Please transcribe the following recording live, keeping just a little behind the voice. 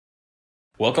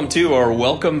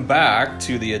Welcome back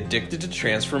to the Addicted to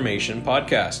Transformation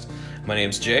podcast. My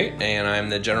name's Jay, and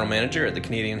I'm the General Manager at the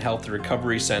Canadian Health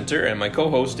Recovery Centre, and my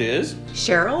co-host is...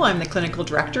 Cheryl. I'm the Clinical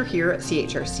Director here at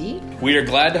CHRC. We are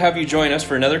glad to have you join us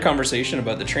for another conversation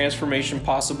about the transformation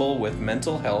possible with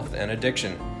mental health and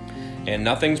addiction. And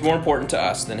nothing's more important to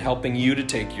us than helping you to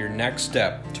take your next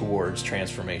step towards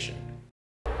transformation.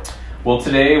 Well,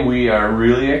 today we are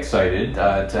really excited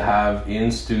to have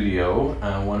in studio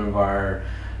one of our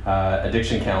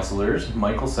addiction counselors,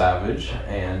 Michael Savage,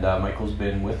 and Michael's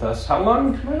been with us how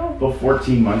long? About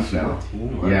 14 months now.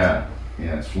 14 months. Yeah,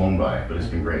 it's flown by, but it's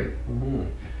been great. Mm-hmm.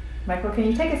 Michael, can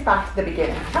you take us back to the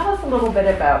beginning? Tell us a little bit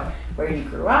about where you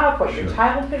grew up, what your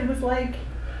childhood was like.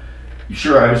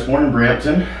 Sure, I was born in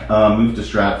Brampton, moved to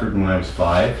Stratford when I was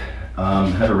 5.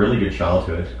 Had a really good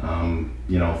childhood.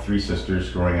 3 sisters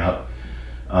growing up.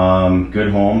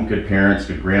 Good home, good parents,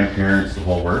 good grandparents, the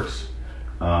whole works.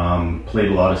 Played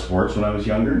a lot of sports when I was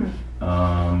younger.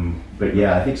 But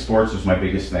yeah, I think sports was my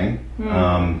biggest thing.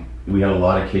 We had a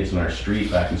lot of kids on our street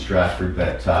back in Stratford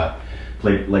that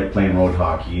playing road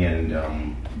hockey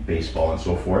and baseball and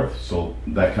so forth. So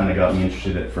that kind of got me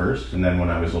interested at first. And then when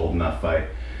I was old enough, I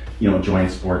joined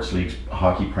sports leagues,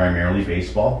 hockey primarily,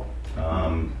 baseball.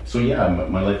 So yeah,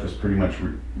 my life was pretty much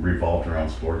revolved around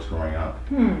sports growing up.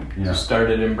 Yeah. So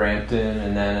started in Brampton,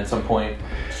 and then at some point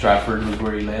Stratford was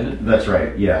where you landed? That's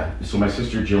right, yeah. So my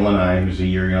sister Jill and I, who's a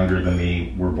year younger than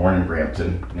me, were born in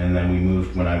Brampton, and then we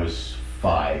moved when I was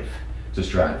 5 to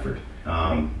Stratford.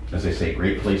 As I say,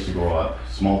 great place to grow up,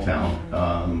 small town,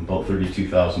 about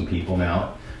 32,000 people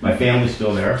now. My family's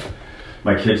still there.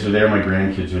 My kids are there, my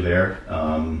grandkids are there.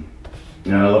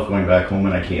 And I love going back home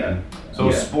when I can. So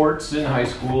sports in high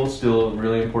school still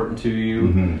really important to you.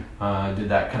 Mm-hmm. Did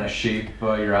that kind of shape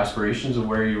your aspirations of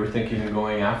where you were thinking of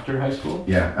going after high school?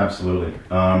 Yeah, absolutely.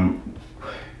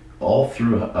 All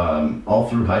through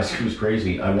high school was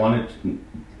crazy. I wanted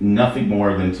nothing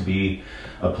more than to be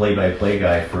a play-by-play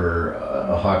guy for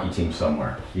a hockey team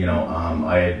somewhere.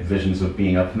 I had visions of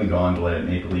being up in the gondola at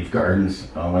Maple Leaf Gardens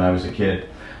when I was a kid.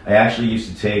 I actually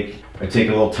used to take a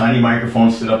little tiny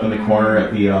microphone, sit up in the corner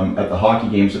at the hockey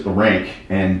games at the rink,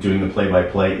 and doing the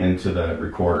play-by-play into the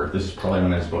recorder. This is probably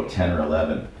when I was about 10 or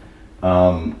 11.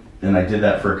 And I did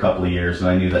that for a couple of years, and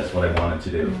I knew that's what I wanted to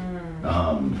do.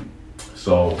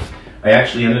 So I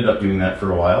actually ended up doing that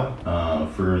for a while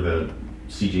for the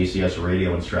CJCS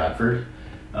radio in Stratford.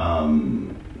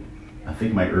 I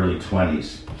think my early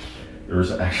 20s. There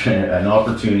was actually an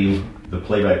opportunity. The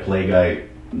play-by-play guy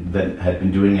that had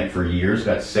been doing it for years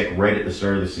got sick right at the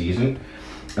start of the season,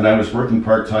 and I was working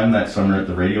part-time that summer at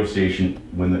the radio station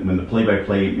when the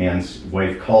play-by-play man's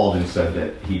wife called and said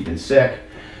that he'd been sick.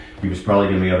 He was probably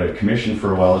going to be out of commission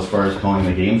for a while as far as calling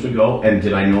the games would go, and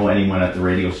did I know anyone at the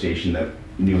radio station that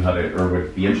knew how to or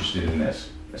would be interested in this.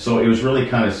 So it was really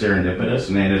kind of serendipitous,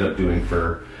 and I ended up doing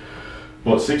for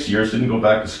about 6 years, didn't go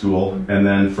back to school, and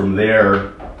then from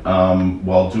there,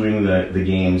 while doing the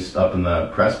games up in the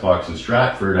press box in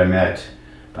Stratford, I met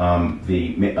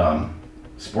the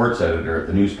sports editor at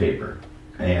the newspaper,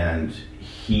 and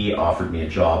he offered me a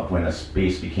job when a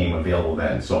space became available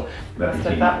then. So that must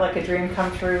have felt like a dream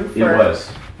come true for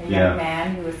a young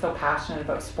man who was so passionate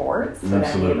about sports. So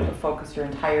Absolutely. then you able to focus your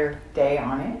entire day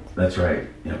on it. That's right.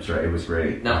 Yeah, that's right. It was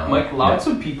great. Now, Mike, lots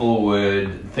of people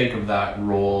would think of that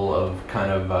role of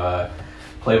kind of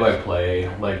play-by-play,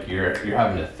 like you're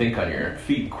having to think on your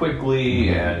feet quickly,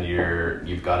 and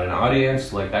you've got an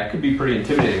audience. Like that could be pretty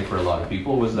intimidating for a lot of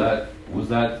people. Was that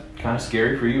kind of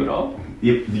scary for you at all?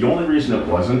 The only reason it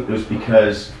wasn't was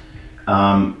because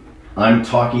I'm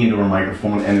talking into a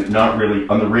microphone, and not really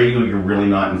on the radio. You're really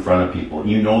not in front of people.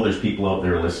 There's people out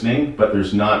there listening, but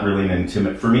there's not really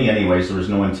for me anyways. There was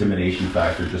no intimidation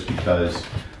factor just because.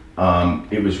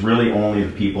 It was really only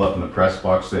the people up in the press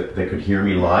box that could hear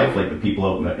me live, like the people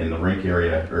out in the rink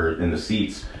area or in the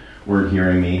seats weren't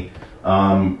hearing me.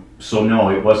 So no,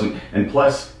 it wasn't. And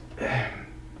plus,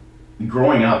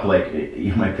 growing up, my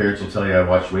parents will tell you I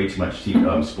watched way too much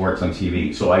sports on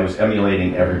TV, so I was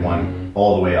emulating everyone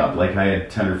all the way up. Like I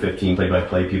had 10 or 15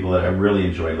 play-by-play people that I really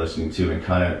enjoyed listening to, and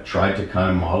kind of tried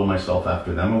to model myself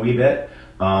after them a wee bit.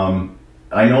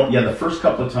 I know, the first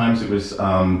couple of times it was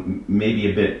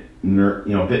maybe a bit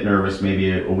nervous,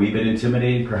 maybe a wee bit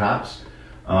intimidating perhaps.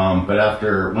 But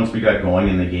once we got going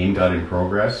and the game got in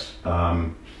progress,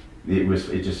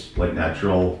 it just like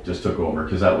natural just took over,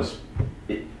 because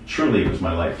truly it was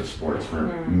my life with sports for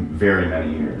very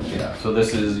many years. Yeah. So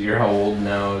you're how old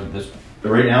now?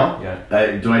 Right now?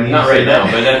 Yeah. Do I need Not to say right now,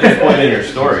 but at this point in your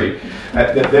story.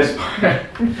 At this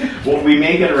point, well, we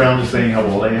may get around to saying how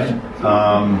old I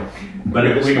am. But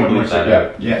at this We can point, bleep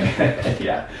that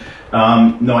yeah.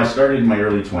 No, I started in my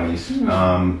early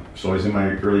 20s. So I was in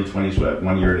my early 20s with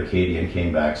 1 year at Acadia and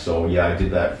came back. So yeah, I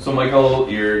did that. So Michael,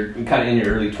 you're kind of in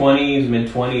your early 20s, mid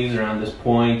 20s, around this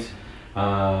point.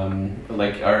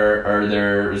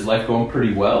 Is life going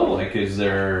pretty well? Like, is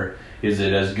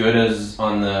it as good as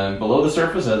on the below the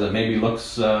surface as it maybe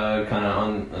looks kind of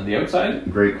on the outside?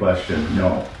 Great question.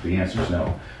 No, the answer is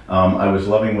no. I was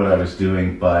loving what I was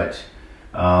doing, but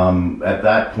at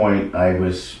that point I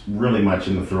was really much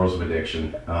in the throes of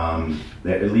addiction.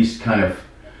 At least kind of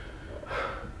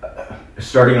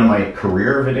starting on my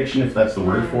career of addiction, if that's the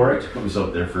word for it. I was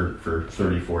out there for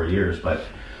 34 years, but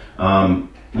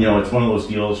it's one of those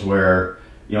deals where,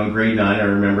 in grade 9, I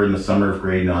remember in the summer of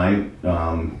grade 9,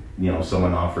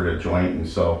 someone offered a joint, and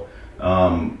so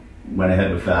went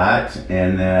ahead with that.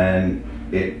 And then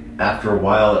after a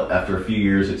while, after a few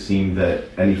years, it seemed that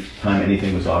any time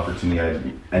anything was offered to me, I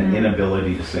had an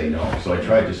inability to say no. So I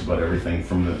tried just about everything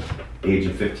from the age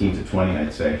of 15 to 20,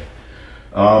 I'd say.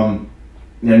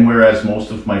 And whereas most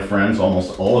of my friends,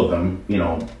 almost all of them,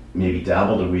 maybe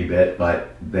dabbled a wee bit,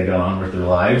 but they got on with their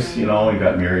lives, and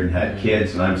got married and had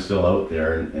kids, and I'm still out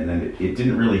there. And then it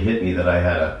didn't really hit me that I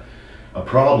had a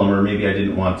problem, or maybe I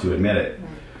didn't want to admit it.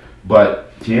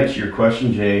 But to answer your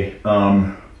question, Jay,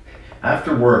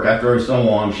 after work, after I was on a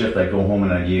long shift, I'd go home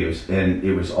and I'd use, and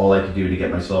it was all I could do to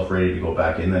get myself ready to go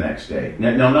back in the next day.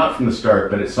 Now, not from the start,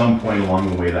 but at some point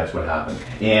along the way, that's what happened.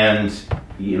 And,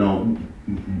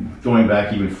 going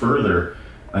back even further,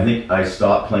 I think I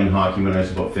stopped playing hockey when I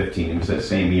was about 15. It was that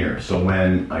same year. So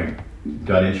when I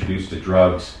got introduced to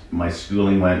drugs, my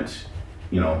schooling went,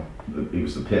 it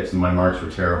was the pits, and my marks were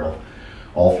terrible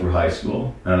all through high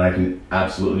school. And I can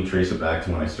absolutely trace it back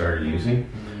to when I started using.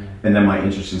 And then my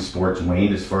interest in sports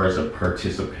waned as far as a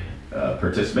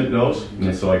participant goes.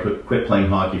 And so I quit playing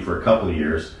hockey for a couple of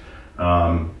years.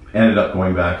 Ended up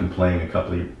going back and playing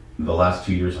the last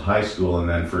 2 years of high school and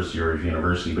then first year of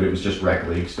university, but it was just rec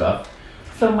league stuff.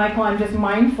 So Michael, I'm just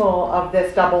mindful of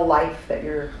this double life that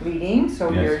you're leading.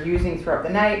 So Yes. you're using throughout the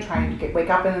night, trying to wake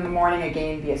up in the morning,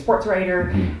 again, be a sports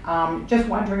writer. Just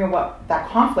wondering what that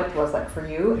conflict was like for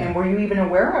you, and were you even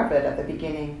aware of it at the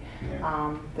beginning,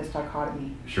 this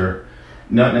dichotomy? Sure.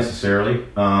 Not necessarily.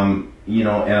 And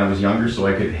I was younger, so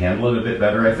I could handle it a bit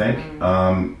better, I think.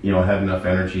 Had enough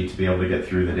energy to be able to get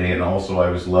through the day, and also I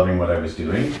was loving what I was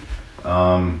doing.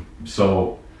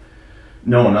 So,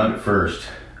 no, not at first.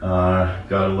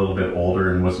 Got a little bit older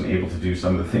and wasn't able to do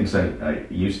some of the things I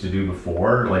used to do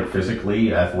before, like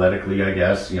physically, athletically, I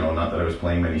guess. Not that I was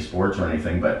playing many sports or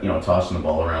anything, but, tossing the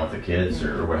ball around with the kids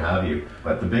or what have you.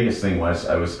 But the biggest thing was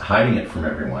I was hiding it from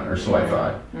everyone, or so I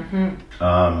thought.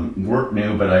 Work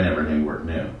knew, but I never knew work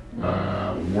knew.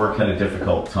 Work had a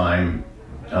difficult time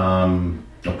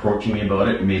approaching me about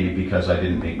it, maybe because I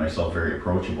didn't make myself very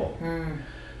approachable.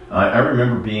 I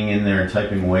remember being in there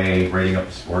typing away, writing up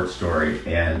a sports story,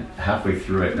 and halfway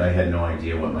through it, I had no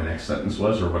idea what my next sentence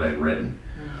was or what I'd written.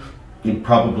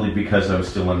 Probably because I was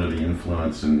still under the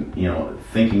influence and,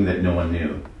 thinking that no one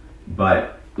knew.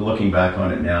 But looking back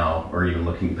on it now, or even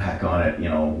looking back on it,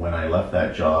 when I left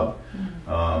that job,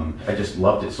 I just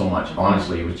loved it so much.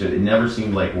 Honestly, it never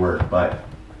seemed like work, but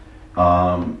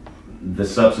the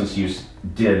substance use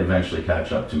did eventually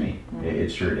catch up to me. It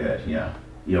sure did, yeah.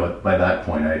 By that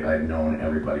point, I'd known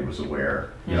everybody was aware,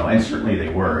 and certainly they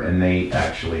were, and they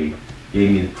actually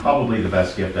gave me probably the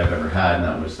best gift I've ever had, and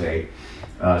that was they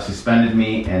suspended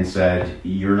me and said,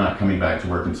 "You're not coming back to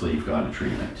work until you've gone to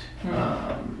treatment."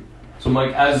 So,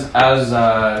 Mike, as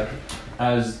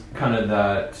kind of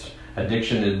that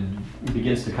addiction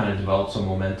begins to kind of develop some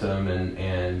momentum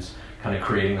and kind of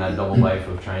creating that double life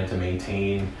of trying to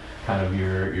maintain kind of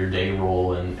your day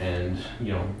role and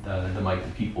the Mike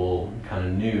that people kind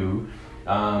of knew,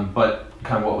 but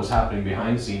kind of what was happening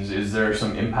behind the scenes. Is there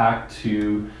some impact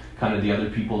to kind of the other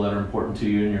people that are important to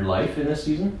you in your life in this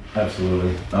season?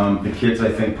 Absolutely. The kids,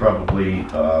 I think, probably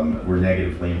were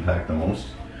negatively impacted the most.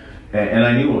 And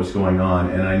I knew what was going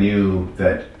on, and I knew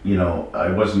that,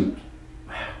 I wasn't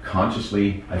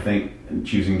consciously, I think,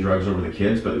 choosing drugs over the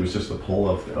kids, but it was just the pull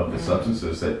of the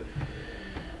substances that,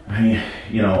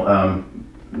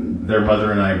 their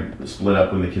mother and I split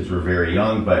up when the kids were very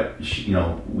young, but,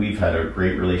 we've had a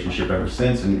great relationship ever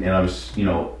since, and I was,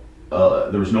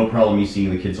 there was no problem me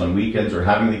seeing the kids on weekends or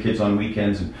having the kids on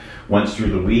weekends and once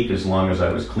through the week as long as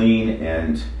I was clean.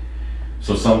 And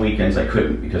so some weekends I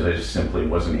couldn't because I just simply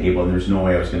wasn't able, and there's no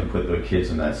way I was going to put the kids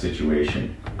in that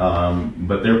situation.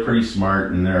 But they're pretty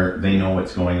smart and they know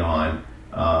what's going on.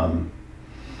 And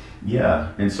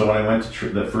so when I went to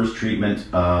the first treatment,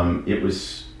 it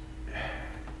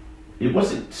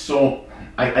wasn't so,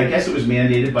 I guess it was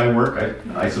mandated by work,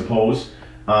 I suppose.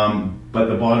 But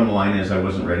the bottom line is I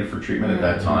wasn't ready for treatment at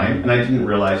that time, and I didn't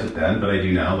realize it then, but I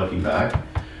do now, looking back.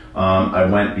 I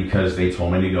went because they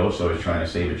told me to go, so I was trying to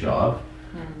save a job.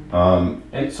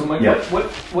 And so, Mike,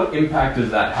 what impact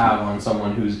does that have on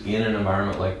someone who's in an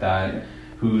environment like that,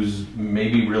 who's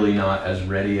maybe really not as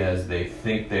ready as they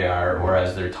think they are, or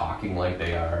as they're talking like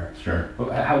they are? Sure.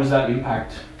 How does that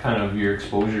impact kind of your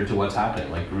exposure to what's happening,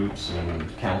 like groups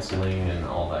and counseling and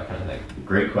all that kind of thing?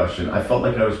 Great question. I felt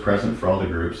like I was present for all the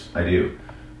groups. I do.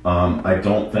 I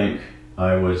don't think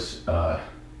I was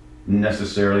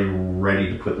necessarily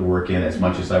ready to put the work in as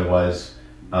much as I was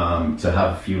to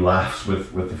have a few laughs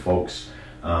with the folks,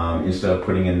 instead of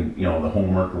putting in, you know, the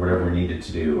homework or whatever we needed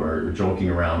to do, or joking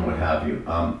around, what have you.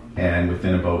 And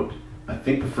within about, I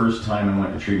think the first time I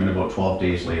went to treatment, about 12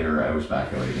 days later, I was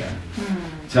back out again.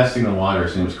 Testing the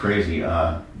waters, and it was crazy.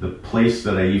 The place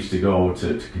that I used to go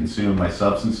to consume my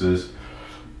substances,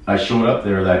 I showed up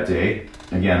there that day,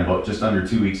 again, about just under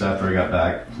 2 weeks after I got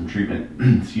back from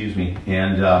treatment, excuse me,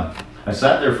 and I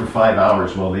sat there for 5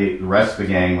 hours while the rest of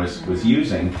the gang was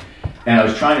using, and I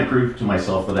was trying to prove to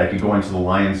myself that I could go into the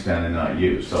lion's den and not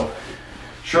use. So,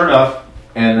 sure enough,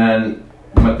 and then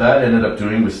what that ended up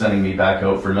doing was sending me back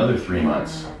out for another 3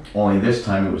 months. Only this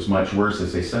time it was much worse,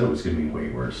 as they said it was going to be way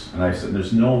worse. And I said,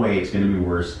 there's no way it's going to be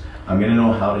worse. I'm going to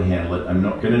know how to handle it. I'm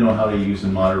not going to know how to use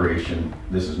in moderation.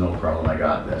 This is no problem. I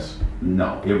got this.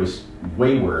 No, it was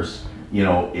way worse. You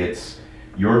know,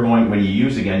 when you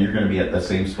use again, you're going to be at the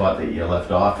same spot that you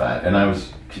left off at. And I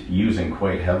was using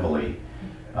quite heavily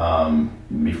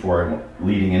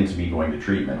leading into me going to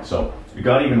treatment. So it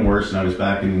got even worse, and I was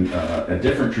back in a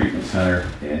different treatment center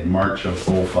in March of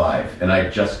 2005, and I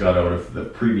just got out of the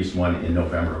previous one in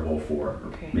November of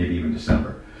 2004, maybe even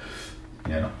December.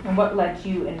 Yeah. And what led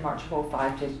you in March of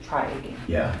 2005 to try again?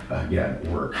 Yeah,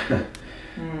 work.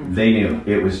 They knew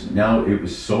it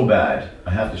was so bad.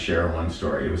 I have to share one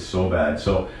story. It was so bad.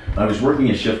 So I was working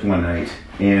a shift one night,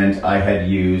 and I had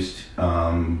used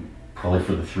probably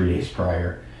for the 3 days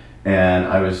prior, and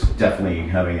I was definitely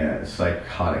having a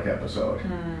psychotic episode.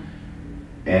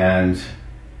 And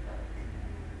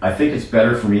I think it's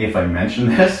better for me if I mention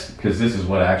this, because this is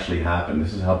what actually happened.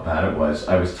 This is how bad it was.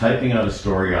 I was typing out a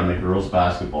story on the girls'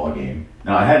 basketball game.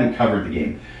 Now, I hadn't covered the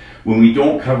game. When we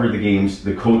don't cover the games,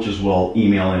 the coaches will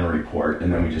email in a report,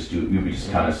 and then we just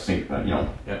kind of sync,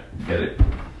 get it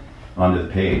onto the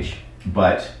page.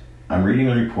 But I'm reading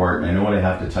the report, and I know what I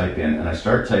have to type in, and I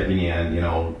start typing in,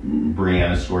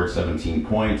 Brianna scored 17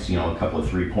 points, a couple of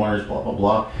 3-pointers, blah, blah,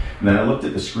 blah. And then I looked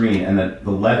at the screen, and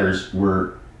the letters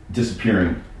were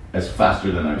disappearing as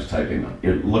faster than I was typing them.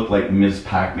 It looked like Ms.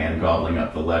 Pac-Man gobbling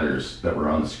up the letters that were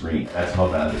on the screen. That's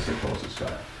how bad the psychosis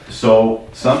got. So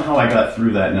somehow I got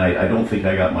through that night. I don't think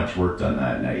I got much work done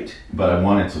that night, but I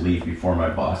wanted to leave before my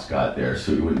boss got there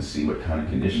so he wouldn't see what kind of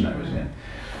condition I was in.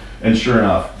 And sure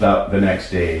enough, the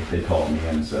next day they called me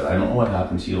and said, I don't know what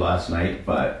happened to you last night,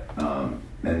 but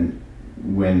and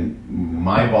when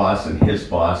my boss and his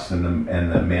boss and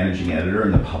the managing editor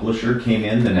and the publisher came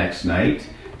in the next night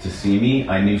to see me,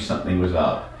 I knew something was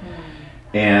up.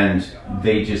 And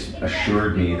they just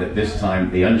assured me that this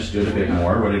time they understood a bit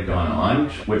more what had gone on,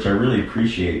 which I really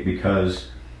appreciate, because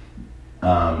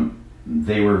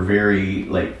they were very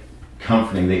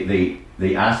comforting.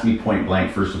 They asked me point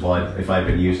blank, first of all, if I'd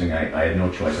been using. I had no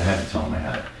choice. I had to tell them I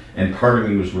had. And part of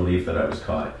me was relieved that I was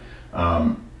caught.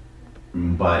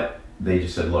 But they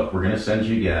just said, look, we're going to send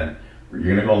you again. You're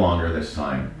going to go longer this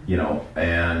time,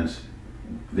 and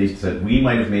they said, we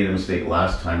might have made a mistake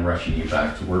last time rushing you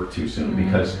back to work too soon,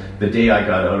 because the day I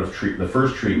got out of the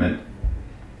first treatment,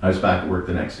 I was back at work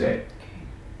the next day.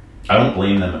 I don't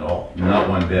blame them at all, not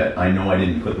one bit. I know I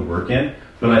didn't put the work in,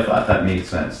 but I thought that made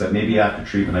sense, that maybe after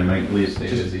treatment I might stay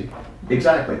busy.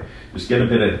 Exactly. Just get a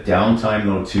bit of downtime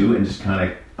though too, and just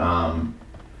kind of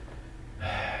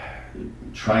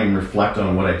try and reflect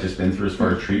on what I'd just been through as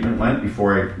far as treatment went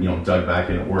before I dug back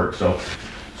in at work. So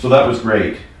that was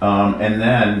great. And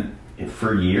then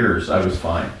for years I was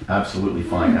fine, absolutely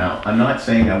fine. Now I'm not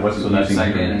saying I wasn't. So that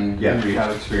second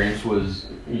rehab experience was,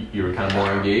 you were kind of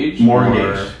more engaged? More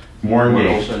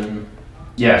engaged. Open?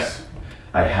 Yes.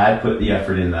 I had put the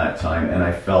effort in that time, and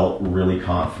I felt really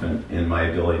confident in my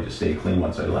ability to stay clean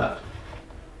once I left.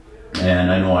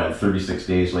 And I know 36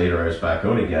 days later I was back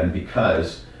out again,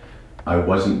 because I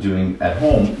wasn't doing at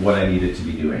home what I needed to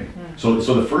be doing. So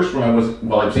the first one I was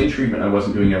in treatment, I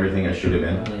wasn't doing everything I should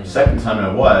have been. Second time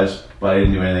I was, but I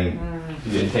didn't do anything.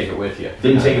 You didn't take it with you.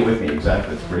 Didn't take it with me,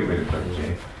 exactly. That's a great way to put it,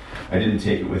 Jay. I didn't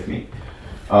take it with me.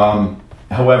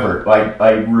 However,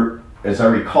 as I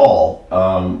recall,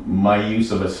 my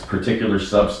use of a particular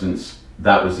substance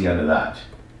that was the end of that.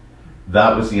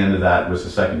 That was the end of that, was the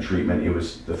second treatment. It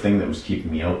was the thing that was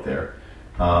keeping me out there.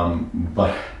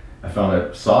 But I found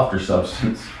a softer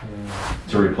substance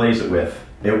to replace it with.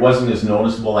 It wasn't as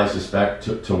noticeable, I suspect,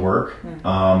 to work,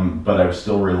 but I was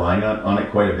still relying on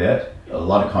it quite a bit. A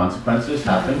lot of consequences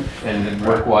happened. And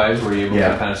work-wise, were you able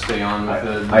to kind of stay on with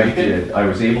the... I did. I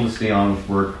was able to stay on with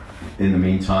work in the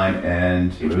meantime,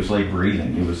 and it was like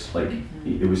breathing. It was like,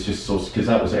 it was just so, because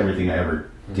that was everything I ever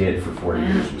did for 4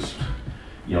 years was,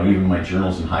 you know, even my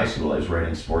journals in high school, I was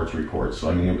writing sports reports. So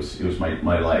I mean, it was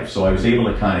my life. So I was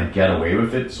able to kind of get away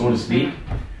with it, so to speak.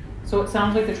 So it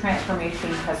sounds like the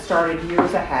transformation has started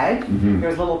years ahead.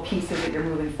 There's little pieces that you're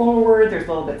moving forward. There's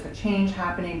little bits of change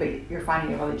happening, but you're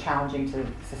finding it really challenging to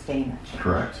sustain that change.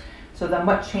 Correct. So then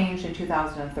what changed in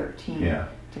 2013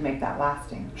 to make that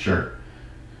lasting? Sure.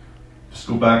 Just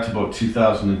go back to about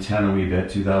 2010 a wee bit,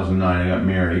 2009, I got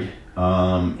married.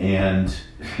 And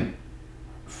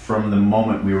from the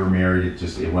moment we were married,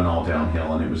 it went all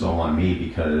downhill, and it was all on me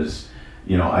because,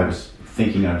 you know, I was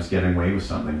thinking I was getting away with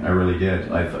something. I really did.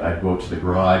 I'd go out to the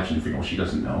garage and think, oh, she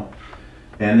doesn't know.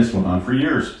 And this went on for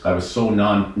years. I was so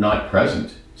not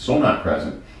present.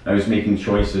 I was making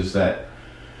choices that,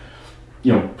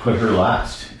 you know, put her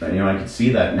last. You know, I could see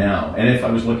that now. And if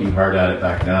I was looking hard at it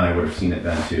back then, I would have seen it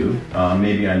then too.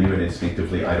 Maybe I knew it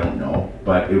instinctively, I don't know.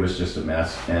 But it was just a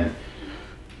mess. And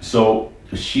so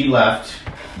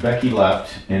Becky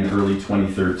left in early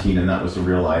 2013, and that was a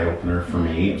real eye-opener for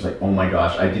me. It was like, oh my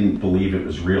gosh, I didn't believe it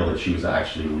was real that she was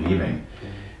actually leaving.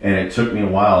 And it took me a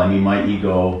while. I mean, my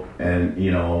ego and,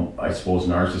 you know, I suppose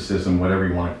narcissism, whatever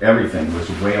you want, everything was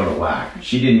way out of whack.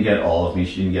 She didn't get all of me.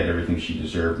 She didn't get everything she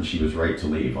deserved, and she was right to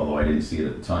leave, although I didn't see it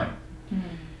at the time.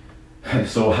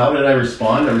 So how did I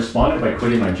respond? I responded by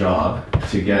quitting my job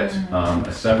to get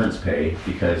a severance pay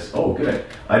because, oh good,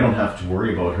 I don't have to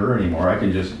worry about her anymore. I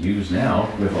can just use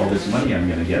now with all this money I'm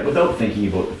going to get without thinking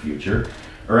about the future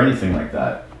or anything like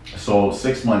that. So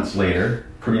 6 months later,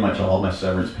 pretty much all my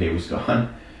severance pay was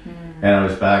gone, and I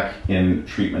was back in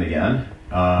treatment again.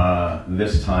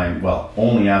 This time, well,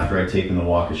 only after I'd taken the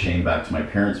walk of shame back to my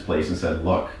parents' place and said,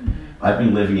 look, I've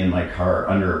been living in my car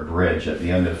under a bridge at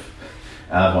the end of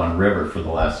Avon River for the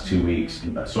last 2 weeks.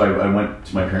 So I went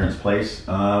to my parents' place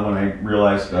when I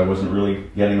realized I wasn't really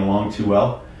getting along too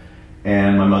well.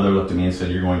 And my mother looked at me and said,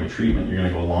 you're going to treatment. You're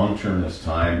going to go long-term this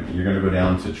time. You're going to go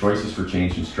down to Choices for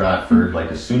Change in Stratford,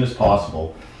 like as soon as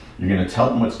possible. You're going to tell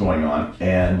them what's going on,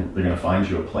 and they're going to find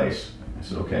you a place. I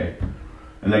said, okay.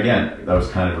 And again, that was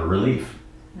kind of a relief.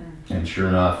 And sure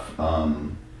enough, I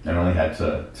only had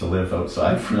to live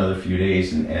outside for another few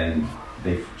days, and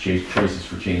they changed Choices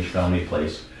for Change, found me a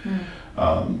place. They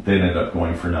ended up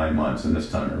going for 9 months, and this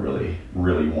time I really,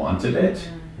 really wanted it.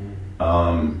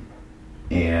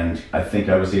 And I think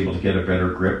I was able to get a better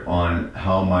grip on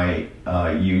how my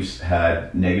use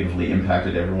had negatively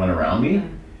impacted everyone around me.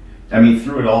 I mean,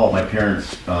 through it all, my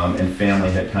parents and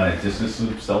family had kind of distanced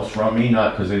themselves from me,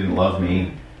 not because they didn't love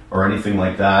me or anything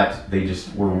like that. They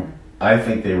just were, I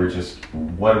think they were just,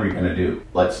 what are we going to do?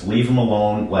 Let's leave him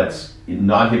alone. Let's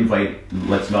not invite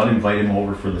him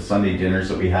over for the Sunday dinners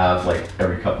that we have like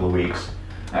every couple of weeks.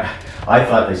 I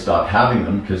thought they stopped having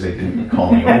them because they didn't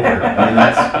call me over. I mean,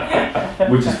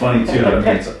 that's, which is funny too. I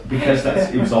mean, because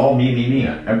it was all me.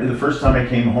 I mean, the first time I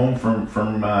came home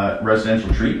from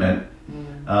residential treatment,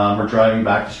 we're driving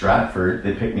back to Stratford.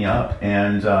 They picked me up,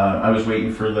 and I was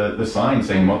waiting for the sign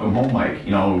saying "Welcome home, Mike."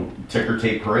 You know, ticker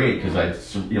tape parade, because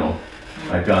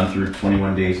I'd gone through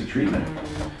 21 days of treatment.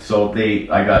 So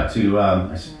I got to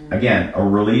again, a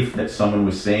relief that someone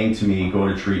was saying to me, "Go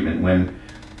to treatment," when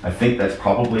I think that's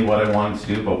probably what I wanted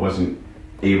to do, but wasn't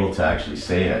able to actually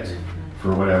say it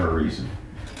for whatever reason.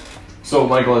 So,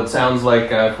 Michael, it sounds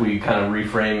like if we kind of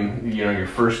reframe, you know, your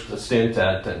first stint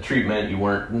at treatment, you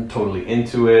weren't totally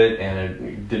into it,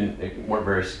 and it weren't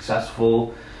very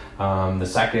successful. The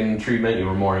second treatment, you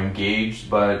were more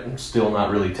engaged, but still not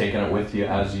really taking it with you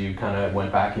as you kind of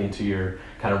went back into your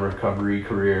kind of recovery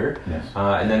career. Yes.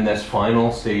 And then this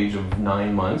final stage of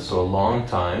 9 months, so a long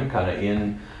time, kind of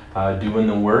in doing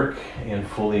the work and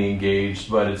fully engaged,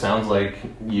 but it sounds like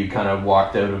you kind of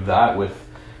walked out of that with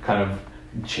kind of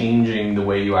changing the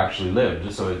way you actually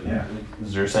lived. So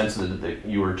is there a sense that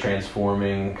you were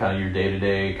transforming kind of your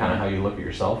day-to-day, kind of how you look at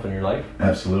yourself in your life?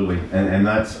 Absolutely, and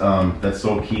that's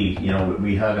so key. You know,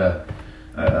 we had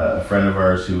a friend of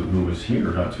ours who was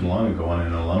here not too long ago on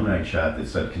an alumni chat that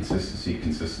said consistency,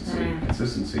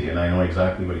 and I know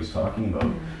exactly what he's talking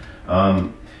about.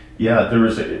 There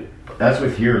was, as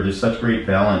with here, there's such great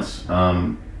balance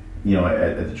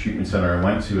at the treatment center I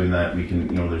went to, in that we can,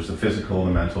 there's the physical,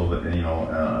 the mental,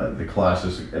 the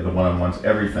classes, the one-on-ones,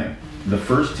 everything. The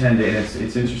first 10 days,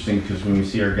 it's interesting because when we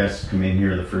see our guests come in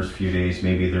here the first few days,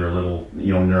 maybe they're a little,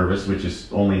 nervous, which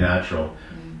is only natural.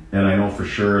 And I know for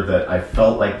sure that I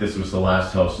felt like this was the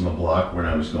last house on the block when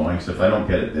I was going. So if I don't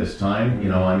get it this time,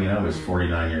 I was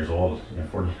 49 years old. Yeah,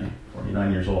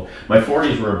 49 years old. My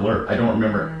 40s were a blur. I don't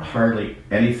remember hardly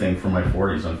anything from my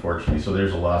 40s, unfortunately. So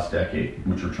there's a lost decade,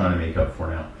 which we're trying to make up for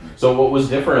now. So what was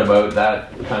different about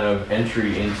that kind of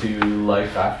entry into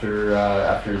life after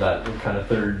that kind of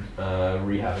third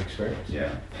rehab experience?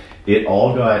 Yeah, it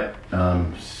all got.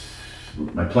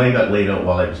 My plan got laid out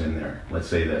while I was in there. Let's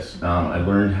say this. I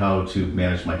learned how to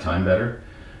manage my time better,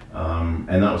 and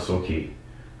that was so key.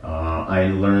 I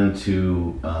learned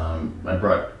to,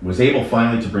 was able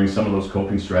finally to bring some of those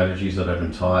coping strategies that I've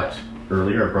been taught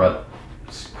earlier. I brought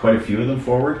quite a few of them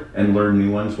forward and learned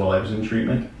new ones while I was in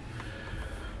treatment.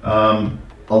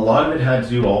 A lot of it had to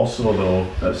do also,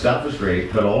 though, staff was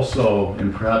great, but also,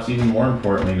 and perhaps even more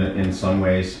importantly in some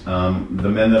ways, the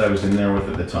men that I was in there with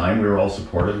at the time, we were all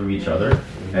supportive of each other,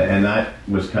 and that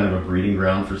was kind of a breeding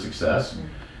ground for success.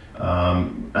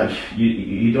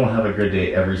 You don't have a good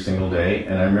day every single day,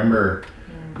 and I remember,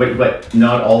 but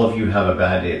not all of you have a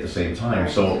bad day at the same time,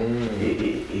 so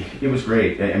it was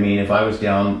great. I mean, if I was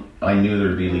down, I knew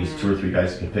there'd be at least 2 or 3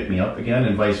 guys that could pick me up again,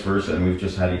 and vice versa, and we've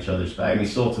just had each other's back. I mean,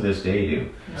 still to this day do.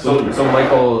 So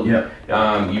Michael,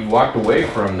 you've walked away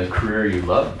from the career you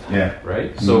loved,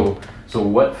 right? So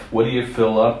what do you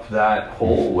fill up that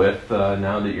hole with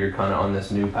now that you're kind of on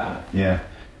this new path? Yeah.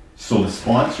 So the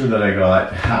sponsor that I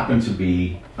got happened to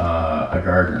be a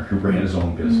gardener who ran his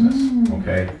own business.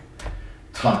 Okay,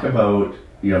 talk about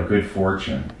good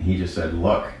fortune. He just said,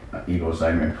 "Look," he goes,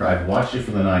 "I've watched you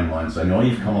for the 9 months. I know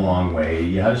you've come a long way.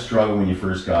 You had a struggle when you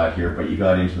first got here, but you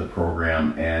got into the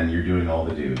program and you're doing all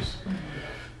the dues."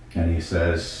 And he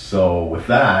says, "So with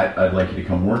that, I'd like you to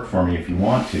come work for me if you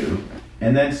want to."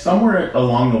 And then somewhere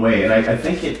along the way, and I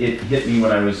think it hit me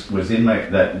when I was in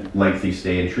that lengthy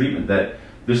stay in treatment, that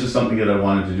this is something that I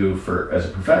wanted to do as a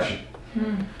profession.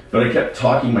 But I kept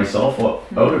talking myself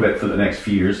out of it for the next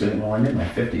few years, saying, well, I'm in my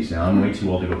 50s now, I'm way too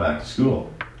old to go back to school.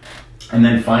 And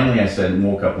then finally I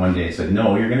woke up one day and said,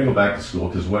 no, you're going to go back to school,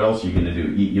 because what else are you going to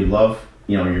do? You love,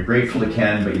 you're grateful to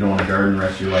Ken, but you don't want to garden the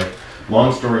rest of your life.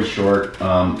 Long story short,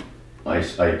 I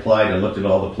applied, I looked at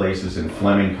all the places, and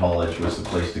Fleming College was the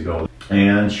place to go.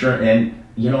 And sure, I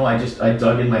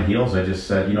dug in my heels. I just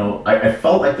said, I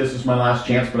felt like this was my last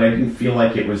chance, but I didn't feel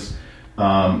like it was,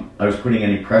 I was putting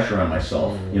any pressure on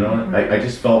myself. I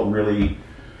just felt really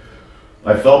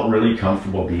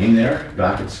comfortable being there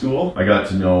back at school. I got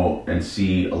to know and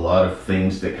see a lot of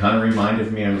things that kind of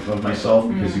reminded me of myself,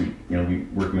 because we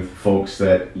working with folks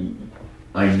that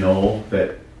I know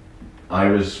that I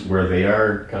was where they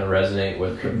are. Kind of resonate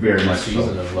with very much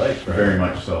season of life, right? Very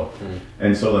much so.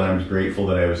 And so then I was grateful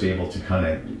that I was able to kind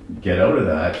of get out of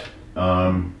that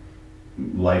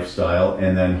lifestyle,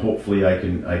 and then hopefully I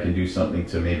can do something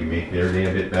to maybe make their day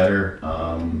a bit better.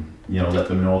 Let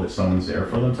them know that someone's there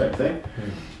for them, type thing.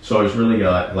 So I was really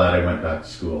glad I went back to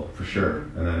school, for sure.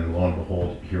 And then lo and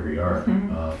behold, here we are.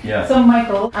 So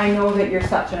Michael, I know that you're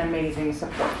such an amazing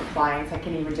support for clients. I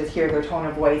can even just hear their tone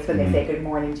of voice when they say good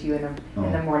morning to you in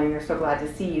the morning. They're so glad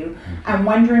to see you. I'm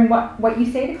wondering what you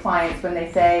say to clients when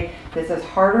they say, this is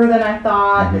harder than I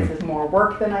thought, this is more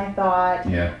work than I thought.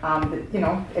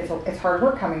 It's hard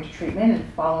work coming to treatment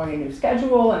and following a new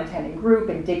schedule and attending group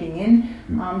and digging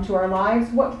in to our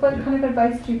lives. What kind of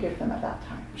advice do you give them at that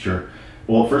time? Sure.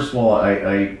 Well, first of all,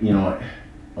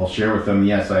 I'll share with them,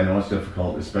 yes, I know it's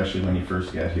difficult, especially when you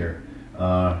first get here.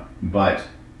 But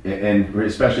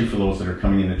especially for those that are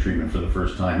coming into treatment for the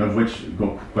first time, of which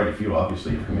quite a few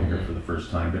obviously are coming here for the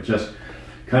first time, but just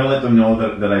kind of let them know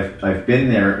that I've been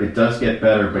there. It does get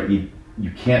better, but you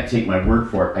can't take my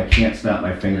word for it. I can't snap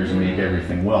my fingers and make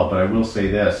everything well. But I will say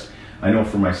this, I know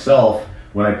for myself,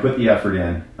 when I put the effort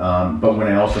in, but when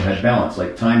I also had balance,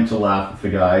 like time to laugh with the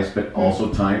guys, but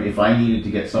also time, if I needed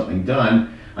to get something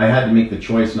done, I had to make the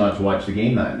choice not to watch the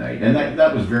game that night. And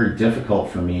that was very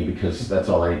difficult for me, because that's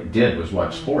all I did was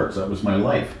watch sports. That was my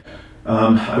life.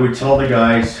 I would tell the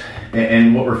guys,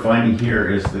 and what we're finding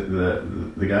here is that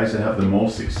the guys that have the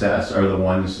most success are the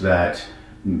ones that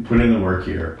put in the work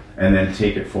here and then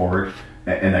take it forward,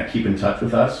 and that keep in touch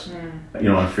with us. On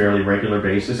a fairly regular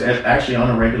basis, actually on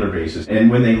a regular basis.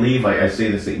 And when they leave, I say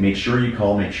this, make sure you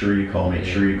call, make sure you call, make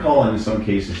sure you call, and in some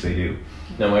cases they do.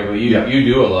 Now, Michael, you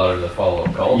do a lot of the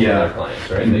follow-up calls with our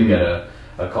clients, right? They get a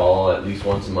a call at least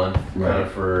once a month Right.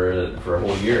 for a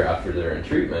whole year after they're in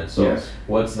treatment. So Yes.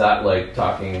 what's that like,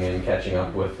 talking and catching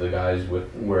up with the guys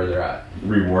with where they're at?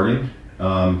 Rewarding,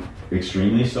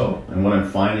 extremely so. And what I'm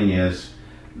finding is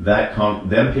that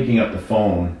them picking up the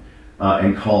phone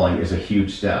and calling is a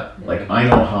huge step. Like, I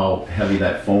know how heavy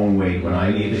that phone weighed when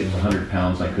I needed it. It was 100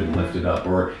 pounds. I couldn't lift it up,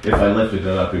 or if I lifted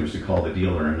it up, it was to call the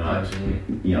dealer and not,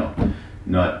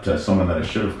 not someone that I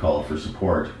should have called for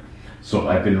support. So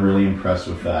I've been really impressed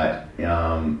with that.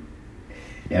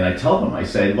 And I tell them, I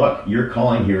say, look, your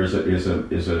calling here is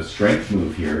a strength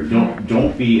move here.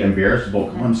 Don't be embarrassed about,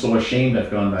 oh, I'm so ashamed I've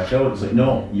gone back out. It's like,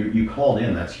 no, you called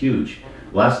in. That's huge.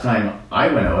 Last time I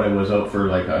went out, I was out for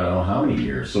like, I don't know how many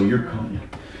years. So you're calling.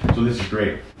 So this is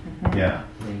great. Yeah.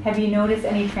 Have you noticed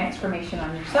any transformation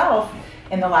on yourself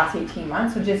in the last 18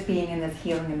 months? So just being in this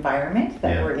healing environment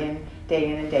that we're in day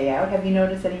in and day out, have you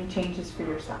noticed any changes for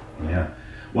yourself? Yeah.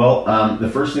 Well, the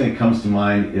first thing that comes to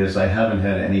mind is I haven't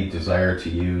had any desire to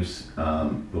use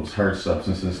those hard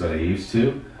substances that I used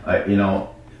to.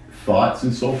 Thoughts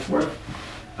and so forth,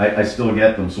 I still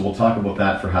get them. So we'll talk about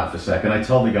that for half a second. I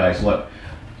tell the guys, look,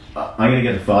 I'm going to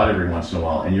get a thought every once in a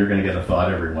while, and you're going to get a thought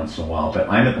every once in a while. But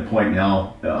I'm at the point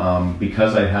now,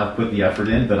 because I have put the effort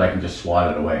in, that I can just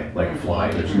swat it away like a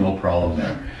fly. There's no problem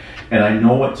there. And I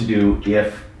know what to do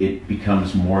if it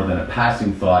becomes more than a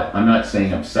passing thought. I'm not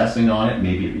saying obsessing on it.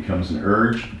 Maybe it becomes an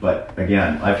urge. But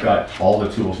again, I've got all the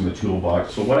tools in the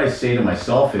toolbox. So what I say to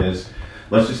myself is,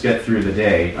 let's just get through the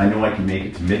day. I know I can make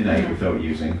it to midnight without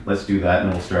using. Let's do that, and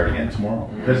then we'll start again tomorrow.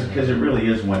 Because it really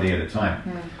is one day at a time.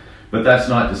 But that's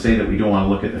not to say that we don't want to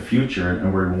look at the future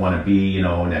and where we want to be,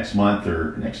 next month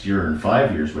or next year or in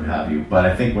 5 years, what have you. But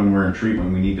I think when we're in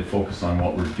treatment, we need to focus on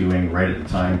what we're doing right at the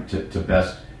time to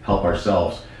best help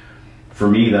ourselves. For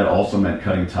me, that also meant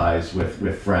cutting ties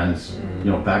with friends,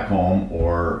 back home,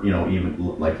 or even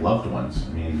like loved ones.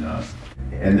 I mean,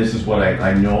 and this is what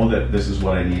I know that this is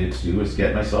what I needed to do, is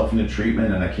get myself into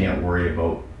treatment, and I can't worry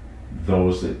about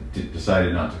those that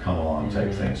decided not to come along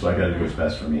type thing. So I got to do what's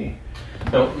best for me.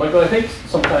 Now, Michael, I think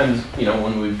sometimes,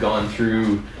 when we've gone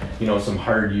through, some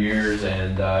hard years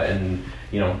and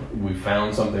we've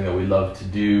found something that we love to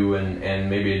do, and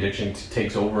maybe addiction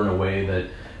takes over in a way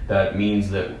that means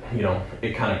that,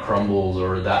 it kind of crumbles,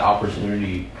 or that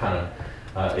opportunity kind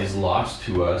of is lost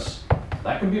to us.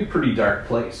 That can be a pretty dark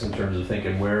place in terms of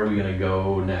thinking, where are we going to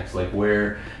go next? Like,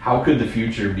 how could the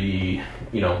future be,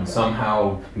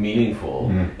 somehow meaneful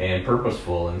and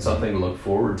purposeful, and something to look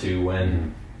forward to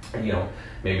when,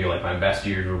 maybe like my best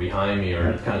years were behind me,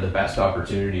 or kind of the best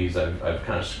opportunities I've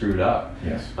kind of screwed up.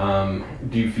 Yes.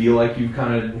 Do you feel like you've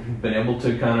kind of been able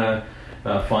to kind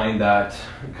of find that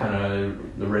kind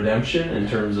of the redemption in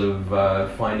terms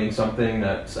of finding something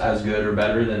that's as good or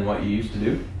better than what you used to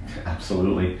do?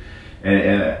 Absolutely.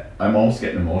 And I'm almost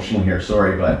getting emotional here,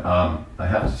 sorry, but I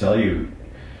have to tell you,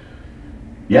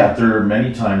 yeah, there are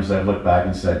many times I've looked back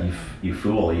and said, you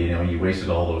fool, you wasted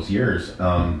all those years.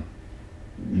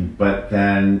 But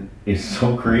then it's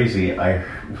so crazy. I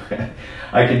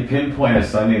can pinpoint a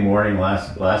Sunday morning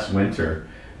last winter,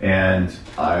 and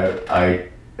I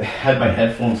had my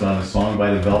headphones on. A song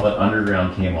by the Velvet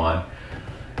Underground came on,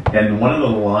 and one of the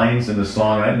lines in the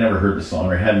song, I'd never heard the song,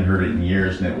 or I hadn't heard it in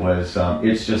years, and it was,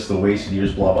 it's just the wasted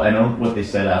years, blah, blah. I don't know what they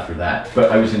said after that,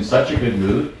 but I was in such a good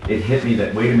mood, it hit me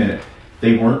that, wait a minute,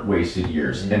 they weren't wasted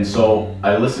years. And so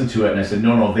I listened to it and I said,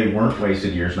 no, they weren't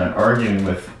wasted years. And I'm arguing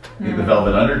with the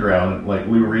Velvet Underground, like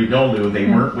Lou Reed, no, Lou, they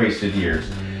weren't wasted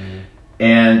years.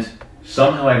 And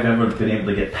somehow I've never been able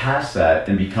to get past that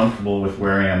and be comfortable with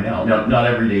where I am now. Now, not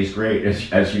every day is great,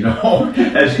 as you know,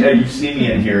 as you've seen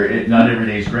me in here, not every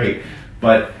day is great.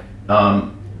 But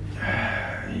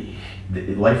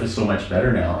life is so much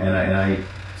better now. And I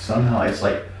somehow, it's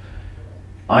like,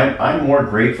 I'm more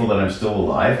grateful that I'm still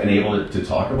alive and able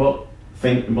to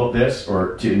think about this,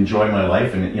 or to enjoy my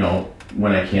life, and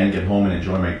when I can get home and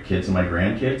enjoy my kids and my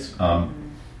grandkids,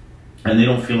 and they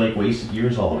don't feel like wasted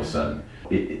years all of a sudden.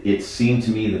 It seemed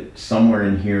to me that somewhere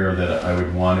in here that I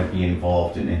would want to be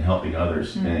involved in helping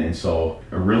others, and so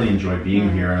I really enjoy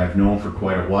being here, and I've known for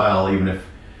quite a while, even if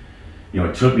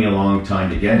it took me a long time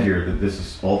to get here, that this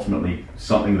is ultimately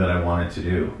something that I wanted to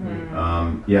do.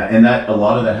 And that a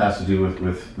lot of that has to do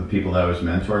with the people that I was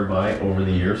mentored by over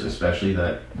the years, especially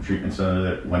that treatment center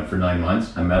that went for 9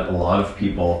 months. I met a lot of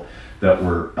people that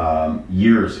were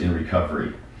years in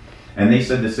recovery, and they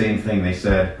said the same thing. They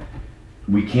said,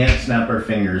 we can't snap our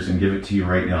fingers and give it to you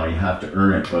right now, you have to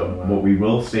earn it, but what we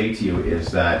will say to you is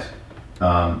that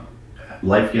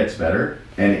life gets better,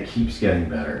 and it keeps getting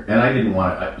better. And I didn't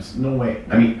want it. No way.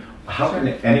 I mean, how can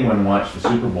anyone watch the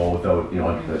Super Bowl without, you know,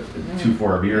 a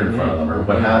 2-4 beer in front of them, or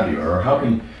what have you, or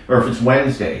or if it's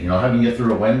Wednesday, you know, how can you get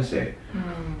through a Wednesday?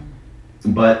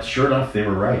 But sure enough, they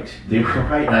were right. They were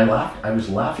right, and I was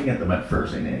laughing at them at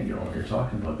first, and you know what you're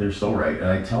talking about. They're so right, and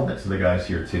I tell that to the guys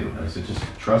here too. And I said, just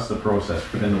trust the process,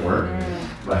 put in the work.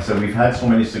 I said, we've had so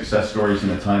many success stories in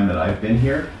the time that I've been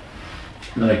here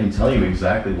that I can tell you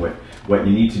exactly what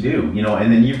you need to do. You know,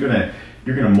 and then you're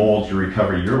gonna mold your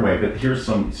recovery your way. But here's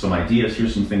some ideas.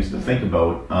 Here's some things to think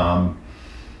about,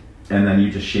 and then you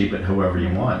just shape it however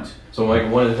you want. So,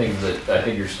 Mike, one of the things that I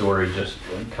think your story just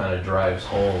kind of drives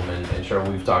home, and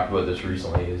Cheryl, we've talked about this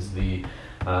recently, is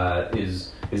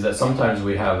that sometimes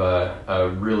we have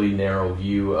a really narrow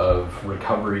view of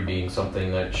recovery being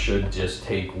something that should just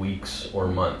take weeks or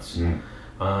months.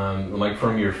 Like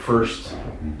from your first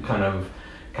kind of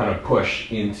push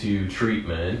into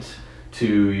treatment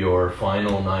to your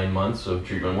final 9 months of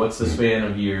treatment, what's the span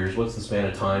of years, what's the span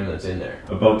of time that's in there?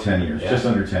 About 10 years, just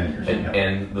under 10 years.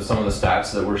 And some of the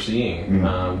stats that we're seeing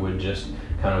would just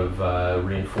kind of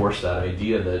reinforce that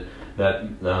idea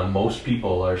that most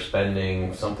people are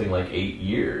spending something like 8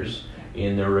 years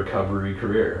in their recovery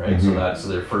career, right? So that's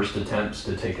their first attempts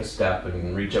to take a step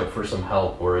and reach out for some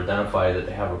help or identify that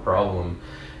they have a problem.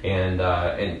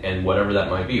 And whatever that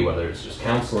might be, whether it's just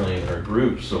counseling or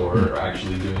groups or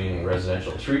actually doing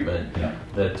residential treatment,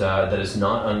 that is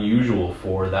not unusual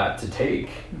for that to take,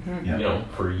 you know,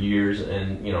 for years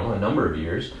and, you know, a number of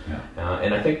years.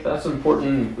 And I think that's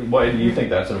important. Why do you think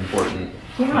that's an important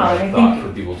thought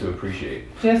for people to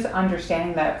appreciate? Just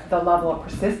understanding that the level of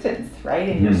persistence, right,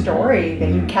 in your story, that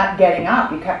you kept getting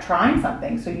up, you kept trying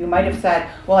something. So you might have said,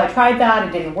 well, I tried that,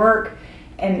 it didn't work.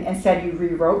 And instead you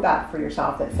rewrote that for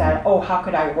yourself that said, oh, how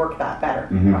could I work that better?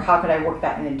 Or how could I work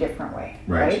that in a different way,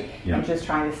 right? And just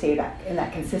trying to stay that in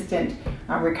that consistent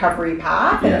recovery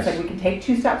path. And it's like we can take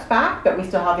 2 steps back, but we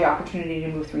still have the opportunity to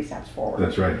move 3 steps forward.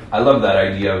 That's right. I love that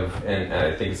idea of, and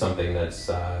I think it's something that's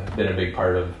been a big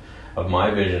part of my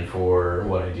vision for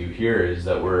what I do here, is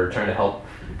that we're trying to help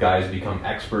guys become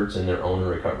experts in their own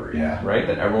recovery, right?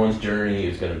 That everyone's journey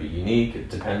is going to be unique. It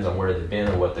depends on where they've been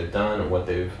and what they've done and what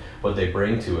they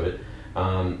bring to it,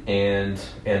 and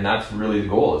that's really the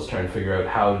goal, is trying to figure out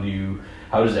how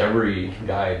does every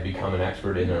guy become an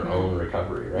expert in their own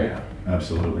recovery, right? Yeah,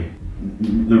 absolutely.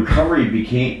 The recovery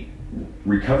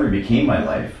became my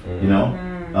life, you know.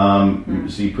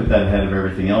 So you put that ahead of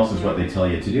everything else is what they tell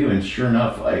you to do, and sure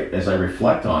enough, as I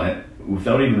reflect on it,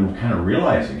 without even kind of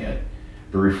realizing it,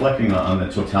 but reflecting on the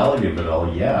totality of it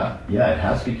all, it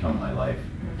has become my life.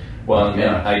 Well, and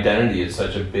identity is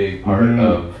such a big part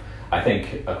of, I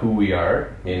think, who we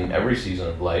are in every season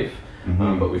of life.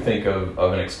 But we think of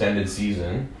an extended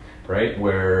season, right,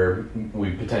 where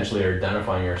we potentially are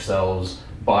identifying ourselves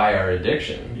by our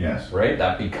addiction. Right?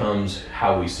 That becomes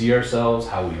how we see ourselves,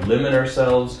 how we limit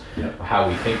ourselves, how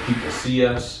we think people see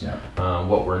us,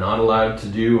 what we're not allowed to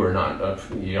do or not,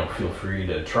 feel free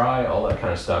to try, all that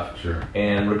kind of stuff.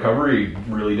 And recovery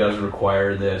really does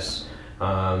require this,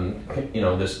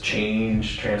 this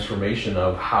transformation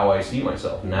of how I see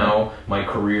myself. Now, my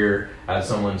career as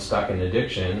someone stuck in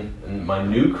addiction, my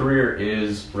new career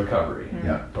is recovery.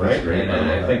 Right?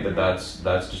 And I think that's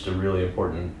just a really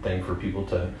important thing for people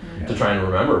to try and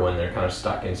remember when they're kind of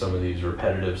stuck in some of these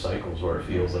repetitive cycles where it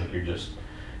feels like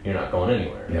you're not going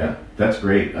anywhere. Right? That's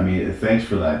great. I mean, thanks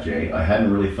for that, Jay. I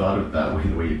hadn't really thought of it that way,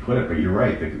 the way you put it, but you're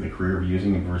right. The career of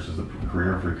using versus the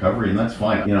career of recovery, and that's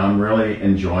fine. You know, I'm really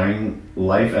enjoying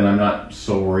life, and I'm not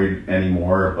so worried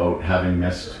anymore about having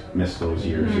missed those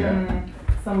years.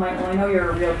 So, Michael, I know you're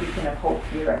a real beacon of hope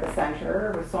here at the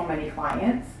center with so many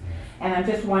clients. And I'm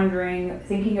just wondering,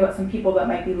 thinking about some people that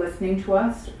might be listening to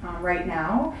us right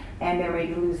now, and they're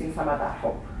maybe losing some of that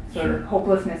hope. So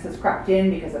hopelessness has crept in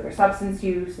because of their substance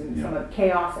use and some of the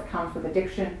chaos that comes with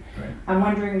addiction. I'm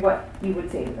wondering what you would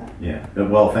say to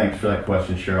them. Well, thanks for that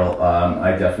question, Cheryl.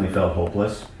 I definitely felt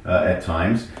hopeless at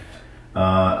times.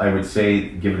 I would say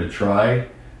give it a try.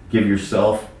 Give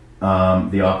yourself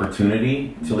the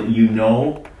opportunity to let you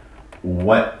know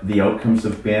what the outcomes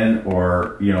have been,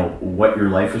 or what your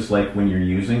life is like when you're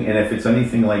using. And if it's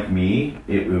anything like me,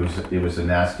 it was a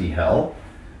nasty hell.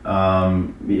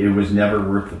 It was never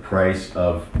worth the price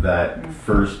of that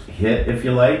first hit, if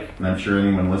you like. And I'm sure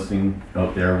anyone listening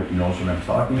out there knows what I'm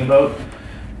talking about.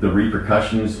 The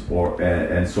repercussions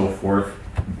and so forth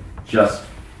just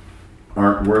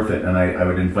aren't worth it. And I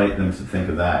would invite them to think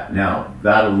of that. Now,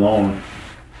 that alone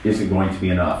isn't going to be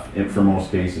enough for most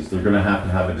cases. They're going to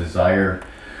have a desire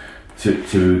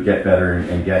to get better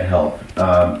and get help.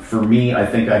 For me, I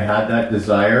think I had that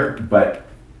desire, but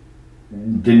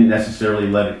didn't necessarily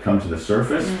let it come to the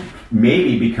surface.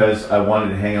 Maybe because I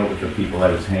wanted to hang out with the people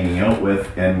I was hanging out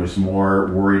with and was more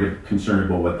worried, concerned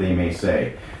about what they may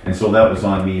say. And so that was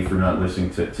on me for not listening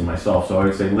to myself. So I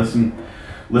would say listen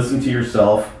to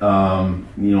yourself, listen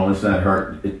to that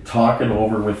heart, talk it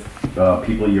over with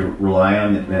people you rely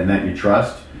on and that you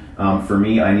trust. For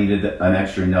me, I needed an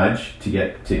extra nudge to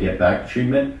get back to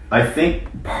treatment. I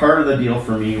think part of the deal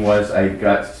for me was I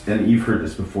got, and you've heard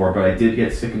this before, but I did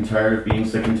get sick and tired of being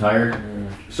sick and tired.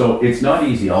 So it's not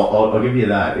easy. I'll give you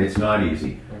that. It's not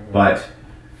easy. But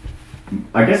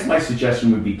I guess my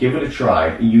suggestion would be give it a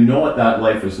try. You know what that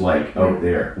life is like out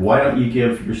there. Why don't you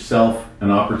give yourself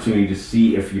an opportunity to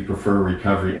see if you prefer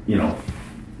recovery?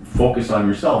 Focus on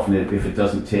yourself. And if it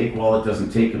doesn't take, well, it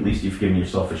doesn't take. At least you've given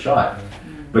yourself a shot.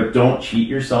 But don't cheat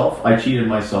yourself. I cheated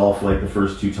myself like the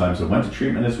first 2 times I went to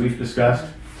treatment, as we've discussed,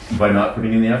 by not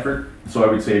putting in the effort. So I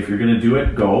would say if you're going to do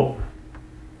it, go.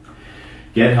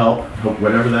 Get help,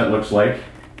 whatever that looks like,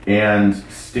 and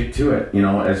stick to it,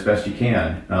 as best you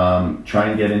can. Try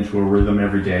and get into a rhythm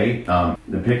every day.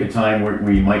 Pick a time where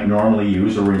you might normally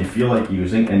use or when you feel like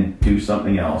using and do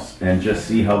something else and just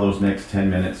see how those next 10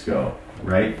 minutes go,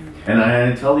 right? And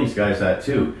I tell these guys that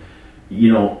too.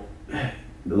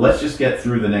 Let's just get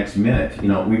through the next minute.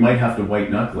 We might have to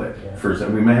white knuckle it first.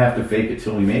 We might have to fake it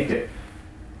till we make it.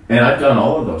 And I've done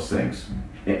all of those things.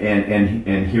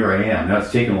 And here I am. Now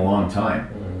it's taken a long time.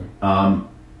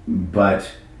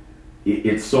 But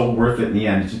it's so worth it in the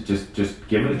end. Just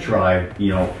give it a try.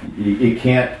 It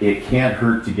can't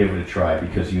hurt to give it a try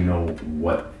because you know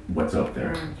what's out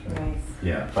there. Nice.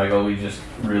 Yeah. Michael, we just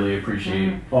really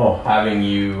appreciate having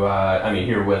you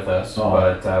here with us,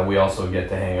 but we also get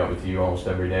to hang out with you almost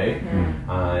every day.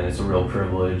 And it's a real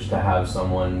privilege to have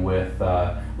someone with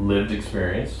lived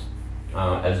experience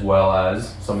as well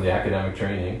as some of the academic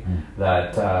training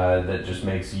that just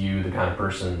makes you the kind of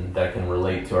person that can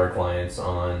relate to our clients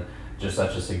on just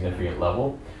such a significant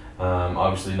level.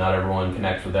 Obviously not everyone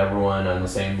connects with everyone on the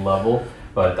same level,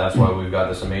 but that's why we've got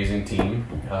this amazing team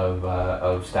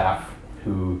of staff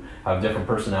who have different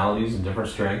personalities and different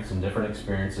strengths and different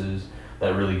experiences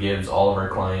that really gives all of our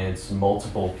clients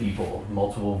multiple people,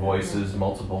 multiple voices,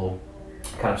 multiple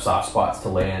kind of soft spots to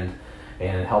land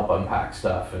and help unpack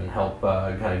stuff and help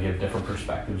kind of give different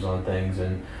perspectives on things.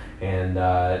 And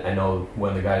I know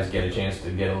when the guys get a chance to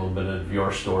get a little bit of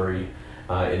your story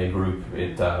in a group,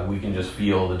 we can just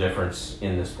feel the difference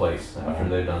in this place after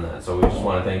they've done that. So we just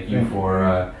want to thank you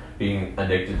for being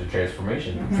addicted to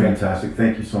transformation. Fantastic.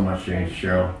 Thank you so much, Jay and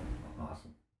Cheryl.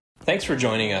 Awesome. Thanks for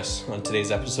joining us on today's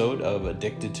episode of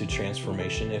Addicted to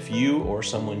Transformation. If you or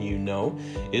someone you know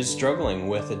is struggling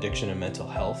with addiction and mental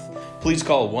health, please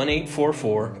call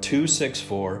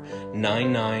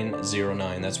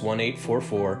 1-844-264-9909. That's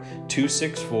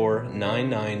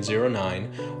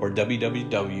 1-844-264-9909 or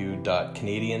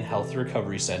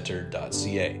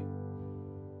www.canadianhealthrecoverycenter.ca.